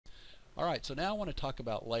Alright, so now I want to talk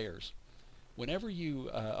about layers. Whenever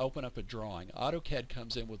you open up a drawing, AutoCAD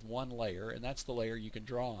comes in with one layer, and that's the layer you can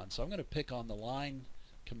draw on. So I'm going to pick on the line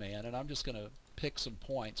command, and I'm just going to pick some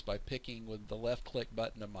points by picking with the left click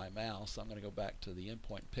button of my mouse. I'm going to go back to the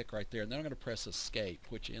endpoint and pick right there, and then I'm going to press escape,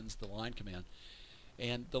 which ends the line command.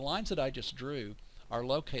 And the lines that I just drew are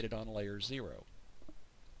located on layer 0.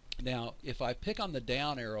 Now if I pick on the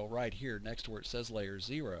down arrow right here next to where it says layer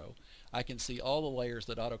 0, I can see all the layers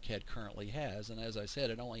that AutoCAD currently has, and as I said,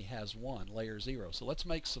 it only has one, layer 0. So let's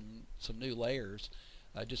make some new layers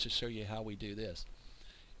just to show you how we do this.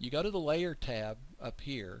 You go to the layer tab up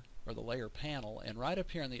here, or the layer panel, and right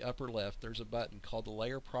up here in the upper left there's a button called the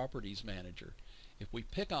Layer Properties Manager. If we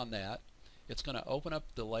pick on that, it's going to open up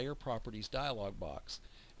the Layer Properties dialog box,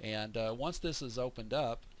 and once this is opened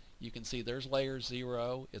up, you can see there's layer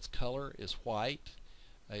 0, its color is white,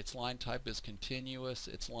 its line type is continuous,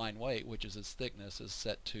 its line weight, which is its thickness, is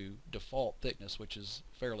set to default thickness, which is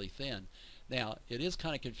fairly thin. Now it is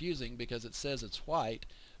kind of confusing because it says it's white,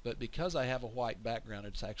 but because I have a white background,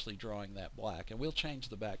 it's actually drawing that black, and we'll change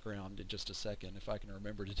the background in just a second if I can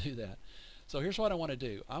remember to do that. So here's what I want to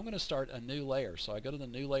do. I'm going to start a new layer. So I go to the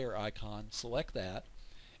new layer icon, select that,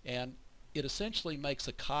 and it essentially makes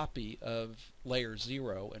a copy of layer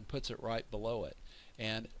 0 and puts it right below it.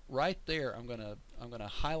 And right there I'm going to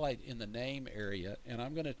highlight in the name area, and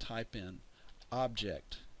I'm going to type in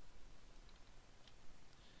object.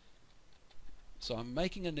 So I'm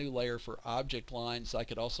making a new layer for object lines. I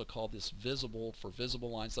could also call this visible for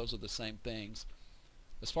visible lines. Those are the same things.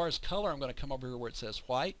 As far as color, I'm going to come over here where it says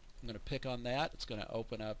white. I'm going to pick on that. It's going to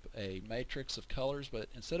open up a matrix of colors, but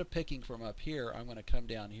instead of picking from up here, I'm going to come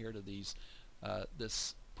down here to these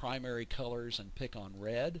this primary colors and pick on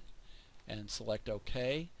red and select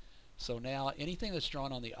OK. So now anything that's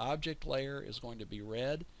drawn on the object layer is going to be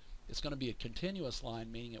red. It's going to be a continuous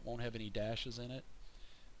line, meaning it won't have any dashes in it.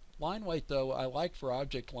 Line weight, though, I like for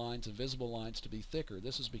object lines and visible lines to be thicker.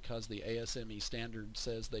 This is because the ASME standard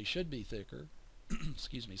says they should be thicker.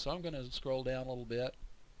 Excuse me. So I'm going to scroll down a little bit,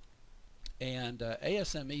 and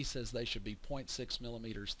ASME says they should be 0.6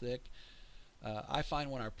 millimeters thick. I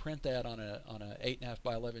find when I print that on a 8.5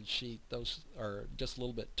 by 11 sheet, those are just a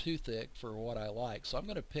little bit too thick for what I like. So I'm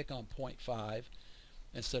going to pick on 0.5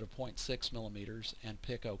 instead of 0.6 millimeters and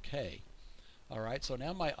pick OK. Alright, so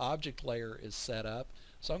now my object layer is set up.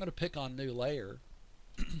 So I'm going to pick on new layer,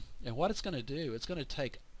 and what it's going to do, it's going to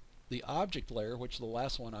take the object layer, which is the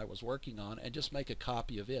last one I was working on, and just make a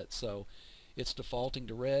copy of it. So it's defaulting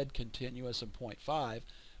to red, continuous, and 0.5.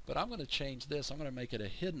 But I'm going to change this. I'm going to make it a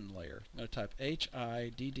hidden layer. I'm going to type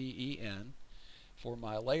HIDDEN for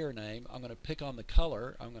my layer name. I'm going to pick on the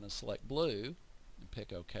color. I'm going to select blue and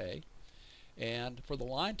pick OK. And for the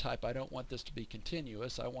line type, I don't want this to be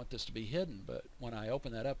continuous. I want this to be hidden. But when I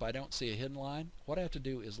open that up, I don't see a hidden line. What I have to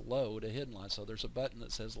do is load a hidden line. So there's a button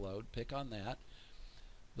that says load. Pick on that.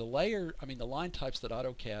 The line types that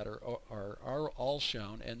AutoCAD are all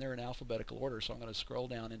shown, and they're in alphabetical order. So I'm going to scroll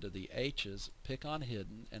down into the H's, pick on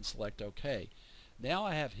hidden, and select OK. Now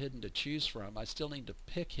I have hidden to choose from. I still need to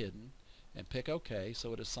pick hidden and pick OK.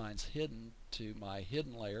 So it assigns hidden to my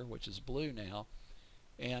hidden layer, which is blue now.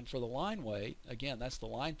 And for the line weight, again, that's the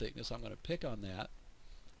line thickness. I'm going to pick on that.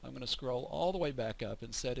 I'm going to scroll all the way back up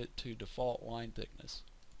and set it to default line thickness.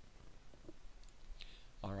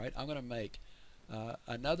 Alright, I'm going to make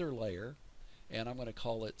another layer, and I'm going to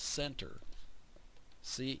call it center,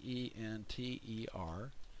 C-E-N-T-E-R.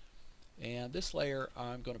 And this layer,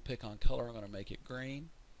 I'm going to pick on color. I'm going to make it green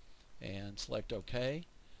and select OK.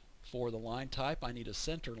 For the line type, I need a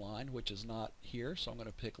center line, which is not here, so I'm going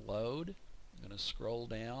to pick load. I'm going to scroll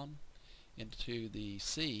down into the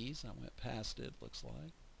C's. I went past it, looks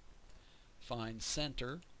like. Find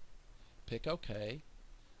center, pick OK,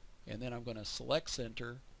 and then I'm going to select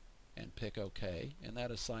center and pick OK, and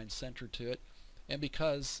that assigns center to it. And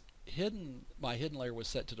because my hidden layer was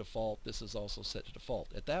set to default, this is also set to default.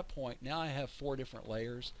 At that point, now I have 4 different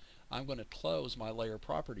layers. I'm going to close my Layer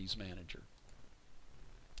Properties Manager.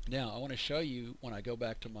 Now I want to show you, when I go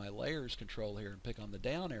back to my layers control here and pick on the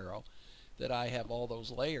down arrow, that I have all those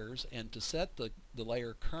layers, and to set the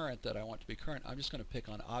layer current that I want to be current, I'm just going to pick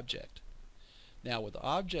on object. Now with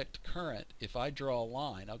object current, if I draw a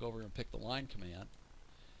line, I'll go over and pick the line command,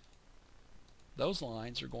 those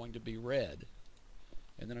lines are going to be red,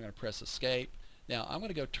 and then I'm going to press escape. Now I'm going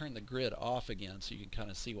to go turn the grid off again so you can kind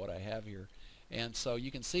of see what I have here. And so you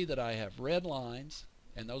can see that I have red lines,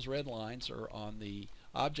 and those red lines are on the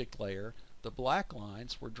object layer. The black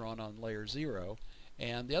lines were drawn on layer 0,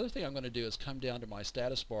 And the other thing I'm going to do is come down to my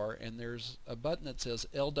status bar, and there's a button that says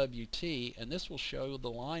LWT, and this will show the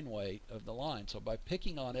line weight of the line. So by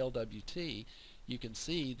picking on LWT, you can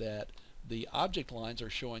see that the object lines are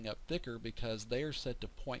showing up thicker because they are set to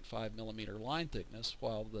 0.5 millimeter line thickness,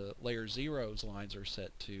 while the layer 0's lines are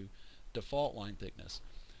set to default line thickness.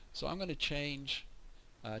 So I'm going to change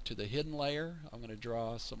to the hidden layer. I'm going to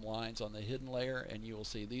draw some lines on the hidden layer, and you will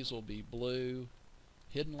see these will be blue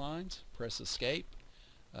hidden lines. Press escape.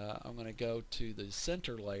 I'm going to go to the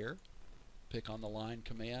center layer, pick on the line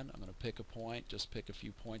command. I'm going to pick a point, just pick a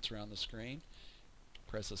few points around the screen,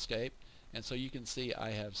 press escape, and so you can see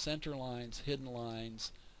I have center lines, hidden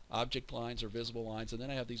lines, object lines or visible lines, and then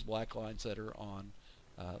I have these black lines that are on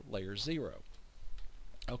layer 0.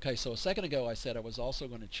 Okay, so a second ago I said I was also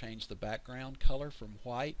going to change the background color from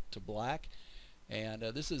white to black, and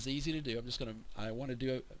this is easy to do. I'm just going to, I want to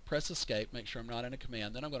do press escape, make sure I'm not in a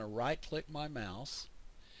command, then I'm going to right click my mouse,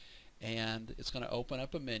 and it's going to open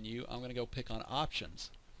up a menu. I'm going to go pick on options,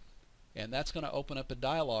 and that's going to open up a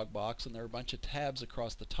dialog box, and there are a bunch of tabs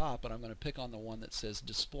across the top, and I'm going to pick on the one that says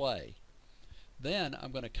display. Then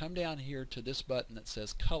I'm going to come down here to this button that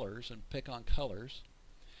says colors and pick on colors,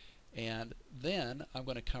 and then I'm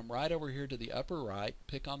going to come right over here to the upper right,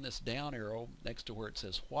 pick on this down arrow next to where it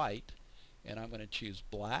says white, and I'm going to choose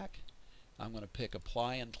black. I'm going to pick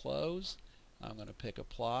apply and close. I'm going to pick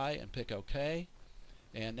apply and pick OK,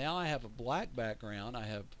 and now I have a black background. I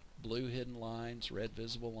have blue hidden lines, red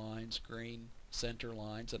visible lines, green center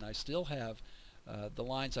lines, and I still have the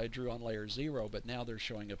lines I drew on layer 0, but now they're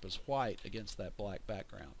showing up as white against that black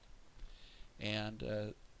background.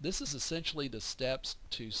 And this is essentially the steps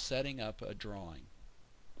to setting up a drawing.